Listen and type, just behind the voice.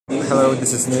Hello,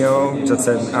 this is Neo, just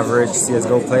an average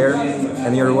CSGO player,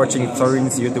 and you're watching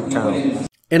Thorin's YouTube channel.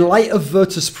 In light of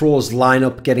Virtus.pro's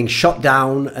lineup getting shut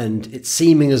down and it's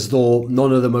seeming as though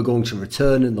none of them are going to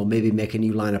return and they'll maybe make a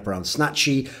new lineup around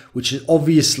Snatchy, which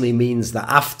obviously means that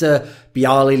after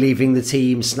Bialy leaving the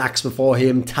team, Snacks before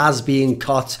him, Taz being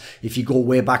cut, if you go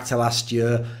way back to last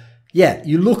year, yeah,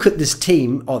 you look at this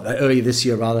team, or earlier this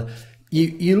year rather,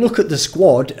 you look at the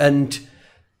squad and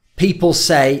people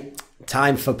say,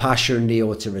 time for Pasha and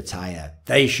Neo to retire.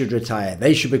 They should retire.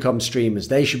 They should become streamers.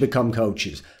 They should become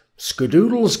coaches.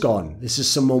 Skadoodle's gone. This is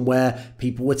someone where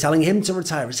people were telling him to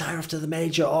retire. Retire after the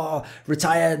major. Or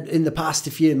retire in the past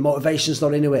if your motivation's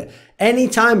not into it.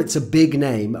 Anytime it's a big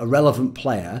name, a relevant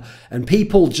player, and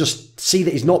people just see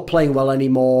that he's not playing well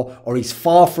anymore, or he's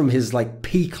far from his like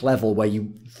peak level where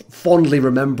you fondly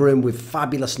remember him with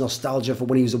fabulous nostalgia for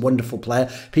when he was a wonderful player,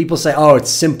 people say, oh, it's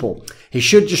simple. He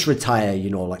should just retire, you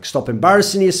know, like stop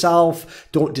embarrassing yourself,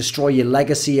 don't destroy your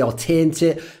legacy or taint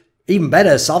it. Even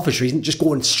better, selfish reason, just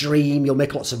go and stream, you'll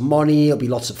make lots of money, it'll be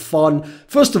lots of fun.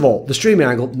 First of all, the streaming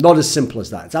angle, not as simple as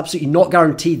that. It's absolutely not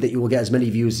guaranteed that you will get as many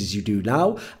views as you do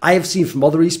now. I have seen from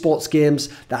other esports games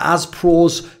that as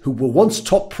pros who were once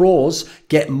top pros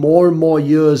get more and more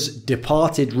years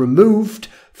departed, removed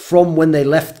from when they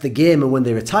left the game and when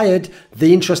they retired,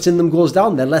 the interest in them goes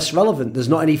down. They're less relevant. There's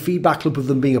not any feedback loop of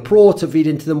them being a pro to feed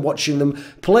into them watching them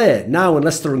play. Now,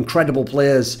 unless they're incredible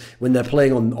players when they're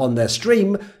playing on their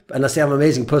stream, unless they have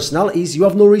amazing personalities, you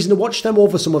have no reason to watch them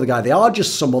over some other guy. They are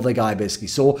just some other guy, basically.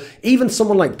 So even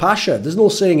someone like Pasha, there's no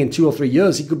saying in 2 or 3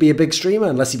 years he could be a big streamer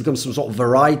unless he becomes some sort of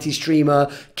variety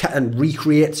streamer and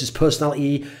recreates his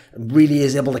personality and really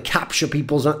is able to capture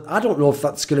people's... I don't know if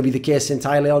that's going to be the case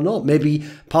entirely or not. Maybe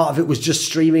part of it was just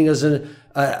streaming as a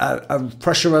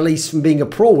pressure release from being a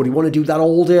pro. Would he want to do that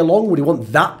all day long? Would he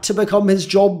want that to become his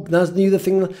job? That's the new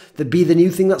thing, that'd be the new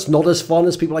thing that's not as fun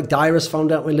as people like Dyrus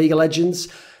found out in League of Legends.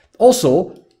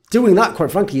 Also, doing that,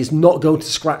 quite frankly, is not going to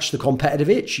scratch the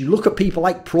competitive itch. You look at people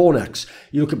like Pronex,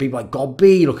 you look at people like God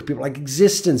B, you look at people like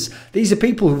Existence. These are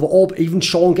people who've all, even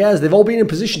Sean Gares, they've all been in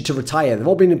position to retire. They've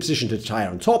all been in position to retire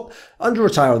on top, under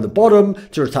retire on the bottom,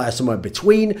 to retire somewhere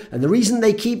between. And the reason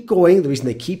they keep going, the reason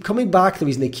they keep coming back, the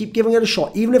reason they keep giving it a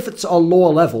shot, even if it's a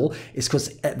lower level, is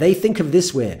because they think of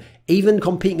this way. Even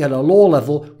competing at a lower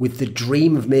level with the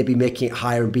dream of maybe making it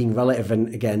higher and being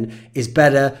relevant again is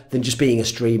better than just being a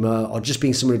streamer or just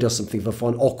being someone who does something for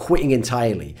fun or quitting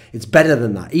entirely. It's better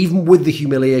than that. Even with the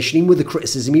humiliation, even with the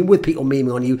criticism, even with people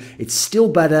memeing on you, it's still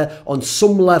better. On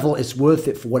some level, it's worth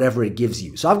it for whatever it gives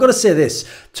you. So I've got to say this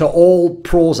to all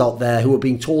pros out there who are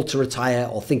being told to retire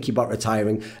or thinking about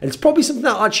retiring. And it's probably something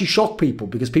that actually shock people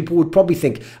because people would probably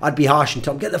think I'd be harsh and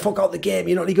tell them, get the fuck out of the game,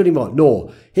 you're not any good anymore.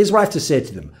 No, here's what I have to say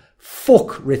to them.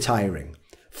 Fuck retiring.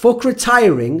 Fuck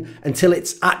retiring until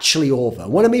it's actually over.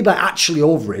 What I mean by actually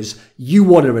over is you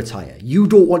want to retire. You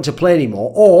don't want to play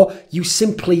anymore, or you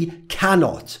simply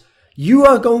cannot. You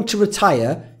are going to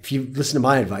retire, if you listen to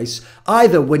my advice,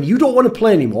 either when you don't want to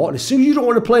play anymore, and as soon as you don't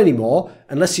want to play anymore,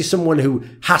 unless you're someone who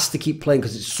has to keep playing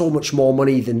because it's so much more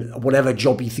money than whatever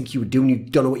job you think you would do and you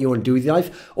don't know what you want to do with your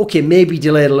life, okay, maybe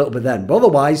delay it a little bit then. But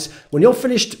otherwise, when you're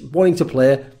finished wanting to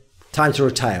play, time to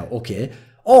retire, okay.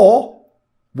 Or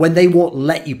when they won't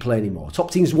let you play anymore. Top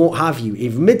teams won't have you.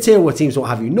 Even mid-tier teams won't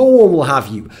have you. No one will have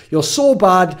you. You're so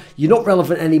bad, you're not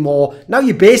relevant anymore. Now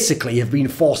you basically have been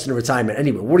forced into retirement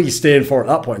anyway. What are you staying for at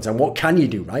that point in time? What can you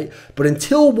do, right? But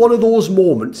until one of those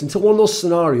moments, until one of those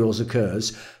scenarios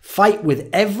occurs, fight with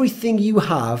everything you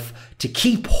have to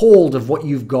keep hold of what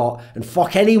you've got and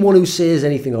fuck anyone who says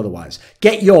anything otherwise.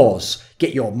 Get yours.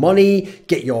 Get your money.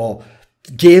 Get your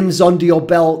games under your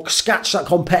belt, scratch that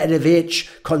competitive itch,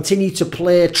 continue to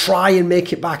play, try and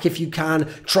make it back if you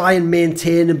can, try and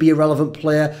maintain and be a relevant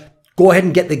player. Go ahead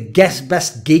and get the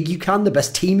best gig you can, the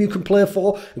best team you can play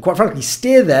for, and quite frankly,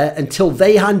 stay there until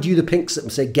they hand you the pink slip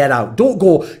and say, get out. Don't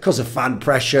go because of fan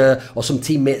pressure or some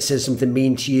teammate says something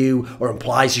mean to you or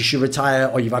implies you should retire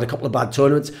or you've had a couple of bad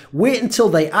tournaments. Wait until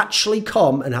they actually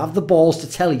come and have the balls to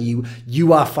tell you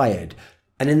you are fired.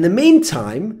 And in the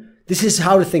meantime, this is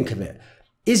how to think of it.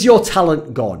 Is your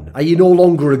talent gone? Are you no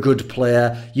longer a good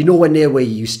player? You're nowhere near where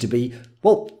you used to be?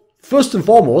 Well, first and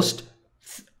foremost,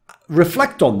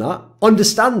 reflect on that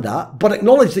understand that, but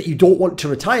acknowledge that you don't want to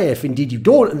retire if indeed you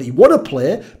don't, and that you want to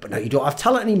play, but now you don't have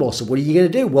talent anymore. So what are you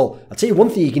going to do? Well, I'll tell you one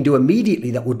thing you can do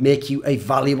immediately that would make you a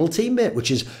valuable teammate,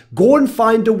 which is go and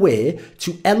find a way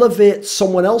to elevate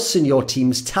someone else in your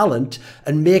team's talent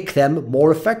and make them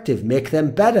more effective, make them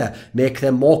better, make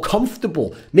them more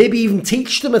comfortable, maybe even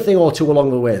teach them a thing or two along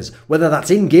the ways, whether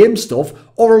that's in-game stuff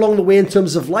or along the way in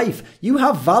terms of life. You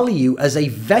have value as a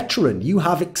veteran. You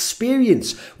have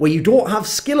experience where you don't have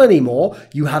skill anymore.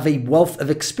 You have a wealth of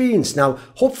experience. Now,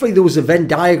 hopefully there was a Venn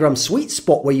diagram sweet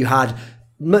spot where you had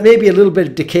maybe a little bit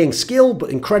of decaying skill,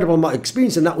 but incredible amount of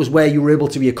experience, and that was where you were able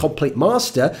to be a complete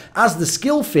master. As the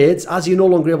skill fades, as you're no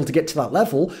longer able to get to that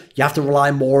level, you have to rely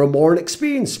more and more on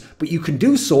experience. But you can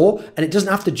do so, and it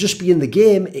doesn't have to just be in the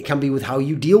game, it can be with how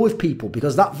you deal with people,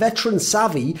 because that veteran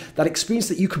savvy, that experience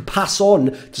that you can pass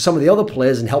on to some of the other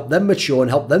players and help them mature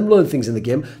and help them learn things in the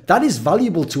game, that is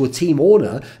valuable to a team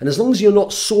owner. And as long as you're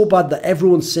not so bad that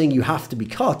everyone's saying you have to be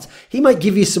cut, he might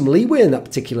give you some leeway in that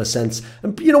particular sense.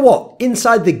 And you know what?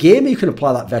 Inside the game, you can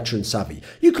apply that veteran savvy.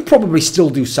 You could probably still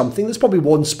do something. There's probably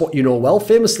one spot you know well.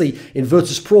 Famously, in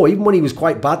Virtus Pro, even when he was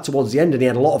quite bad towards the end and he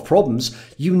had a lot of problems,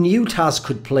 you knew Taz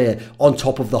could play on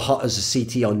top of the hut as a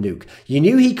CT on Nuke. You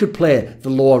knew he could play the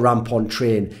lower ramp on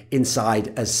Train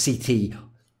inside as CT,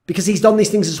 because he's done these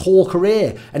things his whole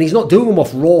career, and he's not doing them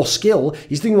off raw skill.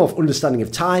 He's doing them off understanding of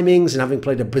timings and having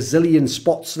played a bazillion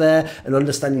spots there and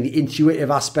understanding the intuitive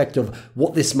aspect of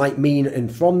what this might mean,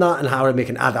 and from that and how to make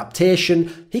an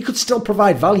adaptation. He could still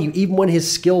provide value even when his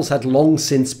skills had long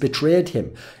since betrayed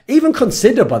him. Even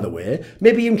consider, by the way,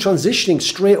 maybe even transitioning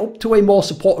straight up to a more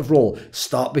supportive role.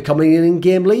 Start becoming an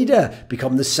in-game leader,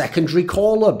 become the secondary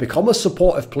caller, become a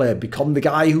supportive player, become the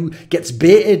guy who gets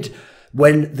baited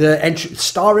when the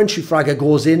star entry fragger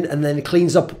goes in and then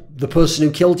cleans up the person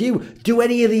who killed you. Do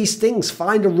any of these things.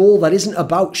 Find a role that isn't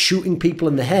about shooting people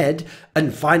in the head,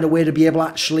 and find a way to be able to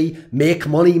actually make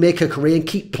money, make a career, and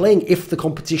keep playing if the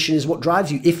competition is what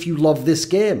drives you, if you love this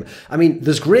game. I mean,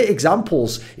 there's great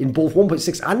examples in both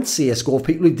 1.6 and CSGO of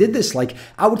people who did this. Like,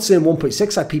 I would say in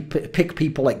 1.6, I pick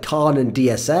people like Khan and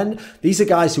DSN. These are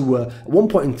guys who were at one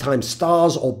point in time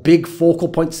stars or big focal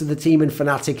points of the team in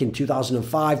Fnatic in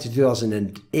 2005 to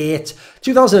 2008.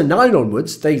 2009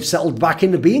 onwards, they've settled back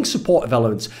into being supportive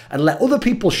elements and let other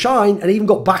people shine, and even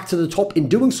got back to the top in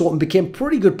doing so and became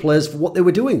pretty good players for what they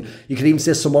were doing. You could even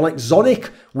say someone like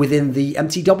Zonic within the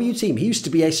MTW team. He used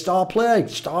to be a star player,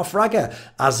 star fragger.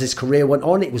 As his career went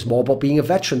on, it was more about being a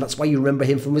veteran. That's why you remember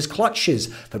him from his clutches,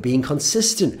 for being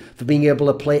consistent, for being able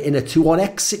to play in a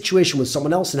 2-on-X situation with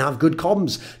someone else and have good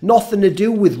comms. Nothing to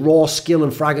do with raw skill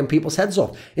and fragging people's heads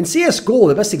off. In CSGO,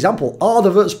 the best example are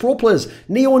the Virtus Pro players.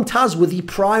 Neo and Taz were the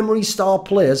primary star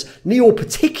players, Neo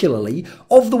particularly,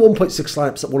 of the 1.6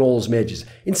 lineups that won all those majors.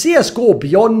 In CSGO,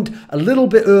 beyond a little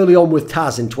bit early on with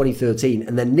Taz in 2013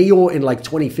 and then Neo in like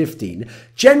 2015,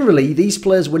 generally these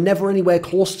players were never anywhere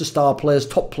close to star players,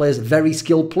 top players, very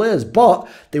skilled players, but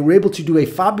they were able to do a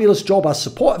fabulous job as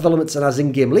supportive elements and as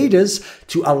in-game leaders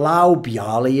to allow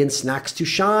Bialy and Snacks to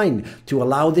shine, to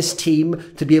allow this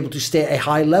team to be able to stay at a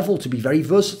high level, to be very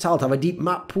versatile, to have a deep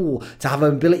map pool, to have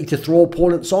an ability to throw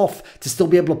opponents off, to still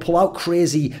be able to pull out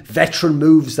crazy veteran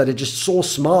moves that are just so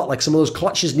smart, like some of those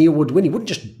clutches Neo would win. He wouldn't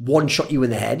just one-shot you in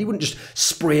the head. He wouldn't just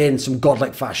spray in some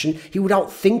godlike fashion. He would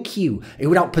outthink you. He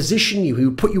would outposition you. He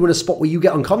would put you in a spot where you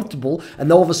get uncomfortable, and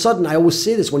then all of a sudden, I always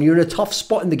say this, when you're in a tough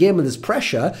spot in the game and there's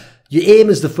pressure, your aim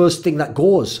is the first thing that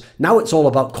goes. Now it's all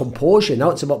about composure. Now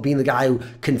it's about being the guy who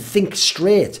can think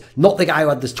straight, not the guy who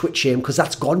had this twitch aim, because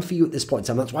that's gone for you at this point in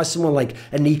time. That's why someone like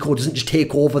a Nico doesn't just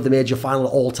take over the major final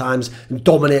at all times and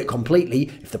dominate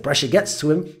completely. If the pressure gets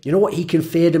to him, you know what? He can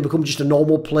fade and become just a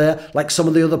normal player like some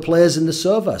of the other players in the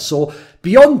server. So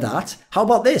beyond that, how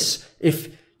about this?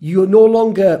 If you no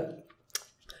longer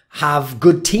have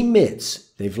good teammates,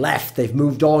 they've left, they've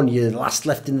moved on, you're the last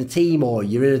left in the team, or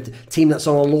you're in a team that's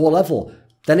on a lower level,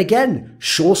 then again,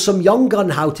 show some young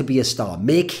gun how to be a star.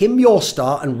 Make him your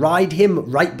star and ride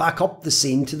him right back up the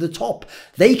scene to the top.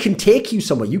 They can take you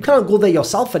somewhere. You can't go there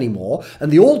yourself anymore,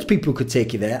 and the old people who could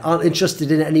take you there aren't interested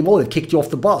in it anymore. They've kicked you off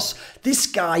the bus. This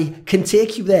guy can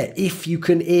take you there if you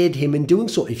can aid him in doing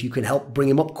so, if you can help bring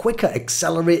him up quicker,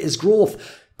 accelerate his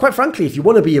growth. Quite frankly, if you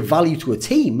want to be of value to a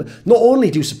team, not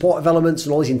only do supportive elements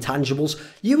and all these intangibles,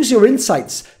 use your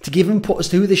insights to give input as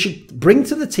to who they should bring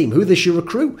to the team, who they should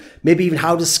recruit, maybe even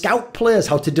how to scout players,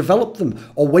 how to develop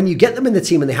them, or when you get them in the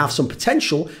team and they have some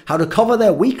potential, how to cover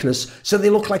their weakness so they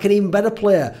look like an even better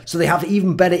player, so they have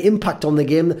even better impact on the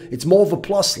game. It's more of a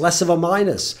plus, less of a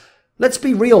minus. Let's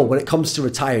be real when it comes to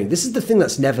retiring. This is the thing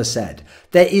that's never said.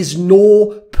 There is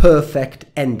no perfect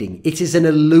ending. It is an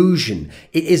illusion.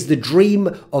 It is the dream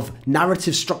of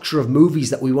narrative structure of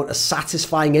movies that we want a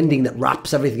satisfying ending that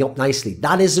wraps everything up nicely.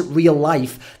 That isn't real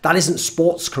life. That isn't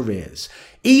sports careers.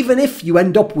 Even if you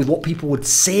end up with what people would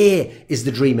say is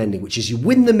the dream ending, which is you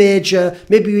win the major,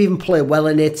 maybe you even play well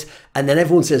in it, and then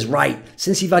everyone says, right,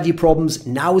 since you've had your problems,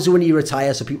 now is when you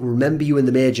retire, so people remember you in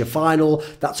the major final.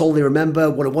 That's all they remember.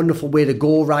 What a wonderful way to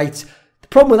go, right? The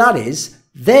problem with that is,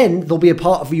 then there'll be a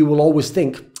part of you who will always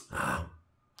think,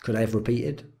 could I have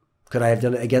repeated? Could I have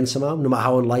done it again somehow, no matter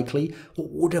how unlikely? What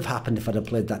would have happened if I'd have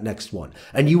played that next one?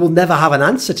 And you will never have an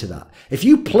answer to that. If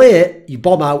you play it, you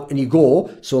bomb out and you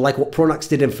go, so like what Pronax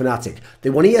did in Fnatic. They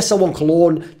won ESL1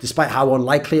 Cologne, despite how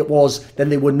unlikely it was. Then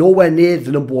they were nowhere near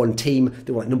the #1 team.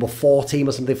 They were like #4 team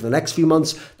or something for the next few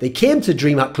months. They came to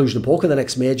DreamHack Cluj-Napoca, the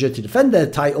next major, to defend their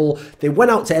title. They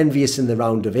went out to Envious in the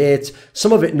round of 8.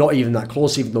 Some of it not even that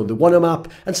close, even though they won a map.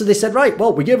 And so they said, right,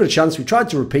 well, we gave it a chance. We tried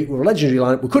to repeat. We were a legendary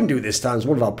lineup. We couldn't do it this time. It's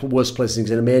one of our worst placings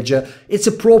in a major. It's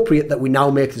appropriate that we now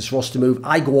make this roster move.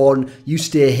 I go on, you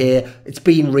stay here. It's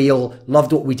been real.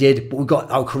 Loved what we did, but we've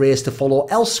got our careers to follow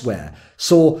elsewhere.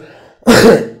 So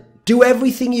do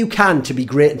everything you can to be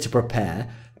great and to prepare.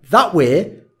 That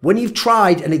way, when you've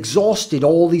tried and exhausted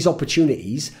all these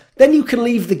opportunities, then you can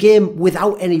leave the game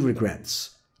without any regrets.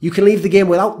 You can leave the game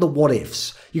without the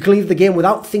what-ifs. You can leave the game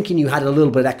without thinking you had a little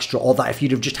bit extra, or that if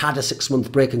you'd have just had a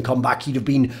 6-month break and come back, you'd have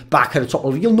been back at the top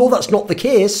level. You'll know that's not the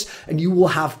case, and you will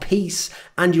have peace,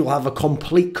 and you'll have a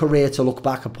complete career to look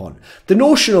back upon. The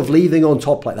notion of leaving on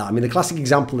top like that, I mean, the classic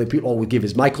example that people always give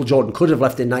is Michael Jordan could have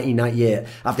left in 1998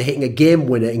 after hitting a game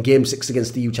winner in Game 6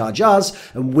 against the Utah Jazz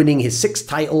and winning his 6th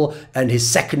title and his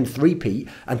 2nd three-peat,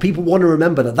 and people want to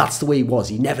remember that that's the way he was.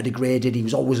 He never degraded. He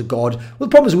was always a god. Well, the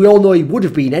problem is we all know he would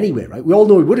have been anyway, right? We all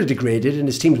know he would have degraded, and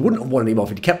his teams wouldn't have won him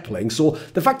off if he kept playing. So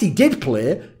the fact he did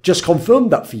play just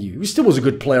confirmed that for you. He still was a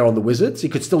good player on the Wizards. He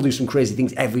could still do some crazy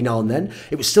things every now and then.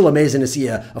 It was still amazing to see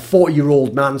a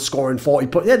 40-year-old man scoring 40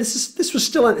 points. Yeah, this was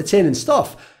still entertaining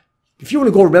stuff. If you want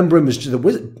to go remember him as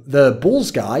the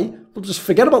Bulls guy, well, just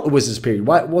forget about the Wizards period.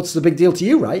 What's the big deal to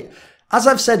you, right? As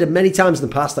I've said many times in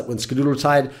the past, that when Scrilluminati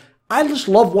retired, I just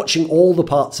love watching all the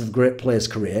parts of a great player's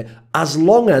career, as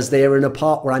long as they are in a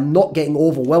part where I'm not getting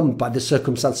overwhelmed by the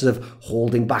circumstances of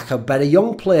holding back a better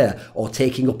young player, or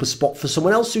taking up a spot for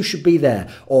someone else who should be there,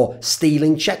 or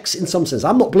stealing checks in some sense.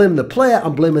 I'm not blaming the player,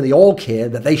 I'm blaming the org here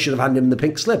that they should have handed him the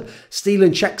pink slip.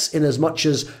 Stealing checks in as much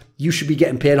as you should be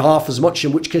getting paid half as much,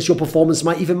 in which case your performance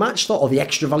might even match that, or the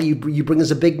extra value you bring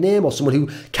as a big name, or someone who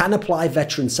can apply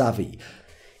veteran savvy.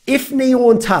 If Neo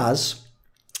and Taz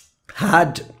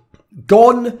had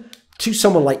gone to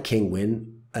someone like Kingwin,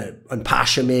 and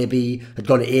Pasha maybe, had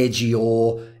gone to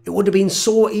AGO, it would have been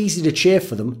so easy to cheer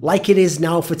for them, like it is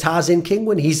now for Taz in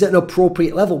Kingwin. He's at an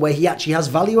appropriate level where he actually has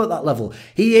value at that level.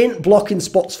 He ain't blocking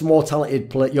spots for more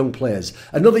talented young players.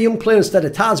 Another young player instead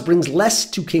of Taz brings less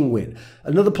to Kingwin.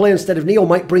 Another player instead of Neo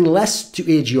might bring less to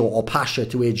AGO, or Pasha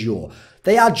to AGO.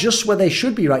 They are just where they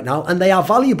should be right now, and they are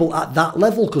valuable at that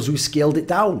level because we scaled it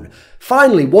down.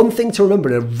 Finally, one thing to remember,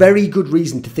 and a very good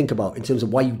reason to think about in terms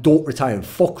of why you don't retire and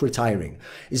fuck retiring,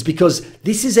 is because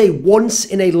this is a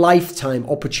once-in-a-lifetime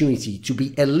opportunity to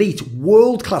be elite,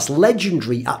 world-class,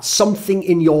 legendary at something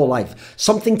in your life.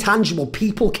 Something tangible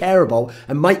people care about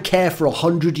and might care for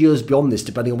 100 years beyond this,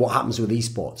 depending on what happens with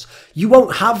esports. You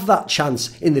won't have that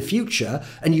chance in the future,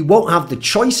 and you won't have the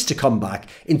choice to come back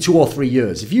in 2 or 3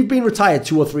 years. If you've been retired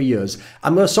 2 or 3 years,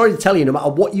 I'm sorry to tell you, no matter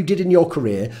what you did in your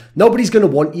career, nobody's going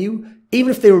to want you. Even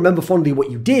if they remember fondly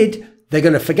what you did, they're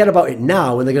going to forget about it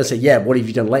now, and they're going to say, yeah, what have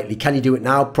you done lately? Can you do it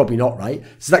now? Probably not, right?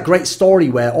 It's that great story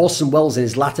where Orson Welles in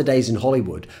his latter days in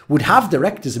Hollywood would have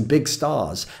directors and big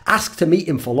stars ask to meet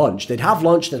him for lunch. They'd have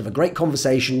lunch, they'd have a great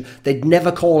conversation. They'd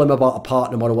never call him about a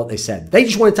part no matter what they said. They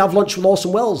just wanted to have lunch with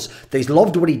Orson Welles. They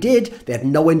loved what he did. They had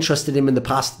no interest in him in the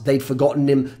past. They'd forgotten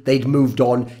him. They'd moved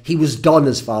on. He was done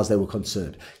as far as they were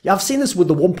concerned. Yeah, I've seen this with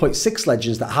the 1.6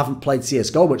 legends that haven't played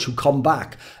CSGO much, who come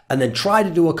back and then try to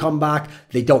do a comeback.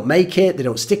 They don't make it. They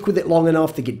don't stick with it long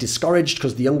enough. They get discouraged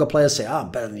because the younger players say,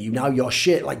 I'm better than you now. You're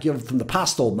shit. Like, you're from the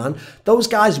past, old man. Those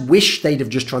guys wish they'd have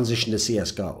just transitioned to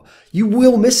CSGO. You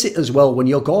will miss it as well when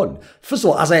you're gone. First of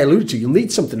all, as I alluded to, you'll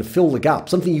need something to fill the gap,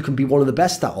 something you can be one of the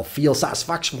best at, or feel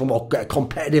satisfaction from, or get a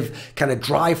competitive kind of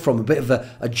drive from, a bit of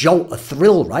a jolt, a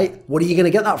thrill, right? What are you going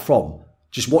to get that from?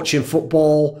 Just watching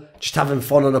football, just having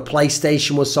fun on a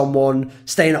PlayStation with someone,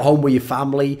 staying at home with your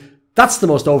family. That's the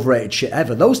most overrated shit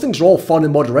ever. Those things are all fun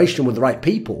in moderation with the right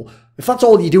people. If that's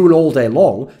all you're doing all day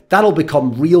long, that'll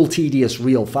become real tedious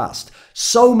real fast.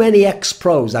 So many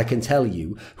ex-pros, I can tell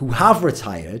you, who have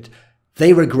retired,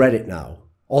 they regret it now,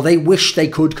 or they wish they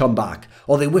could come back,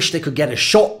 or they wish they could get a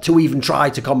shot to even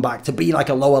try to come back, to be like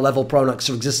a lower level Pronax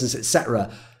of existence,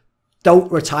 etc.,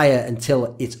 don't retire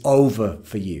until it's over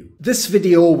for you. This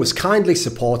video was kindly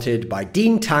supported by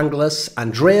Dean Tanglis,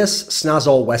 Andreas,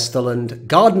 Snazore Westerlund,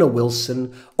 Gardner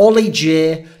Wilson,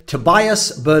 OllieJ,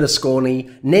 Tobias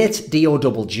Bernasconi,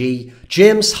 NateDOhDoubleG,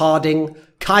 James Harding,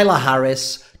 Kyla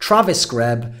Harris, Travis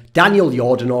Greb, Daniel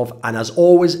Yordanov, and as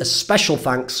always, a special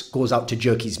thanks goes out to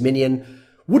Jerky's Minion.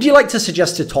 Would you like to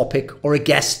suggest a topic or a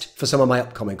guest for some of my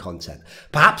upcoming content?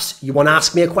 Perhaps you want to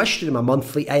ask me a question in my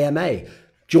monthly AMA. Do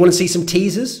you want to see some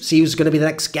teasers? See who's going to be the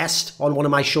next guest on one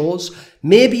of my shows?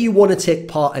 Maybe you want to take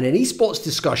part in an esports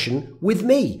discussion with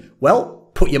me. Well,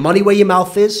 put your money where your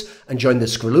mouth is and join the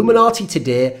Scrilluminati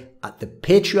today at the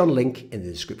Patreon link in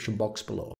the description box below.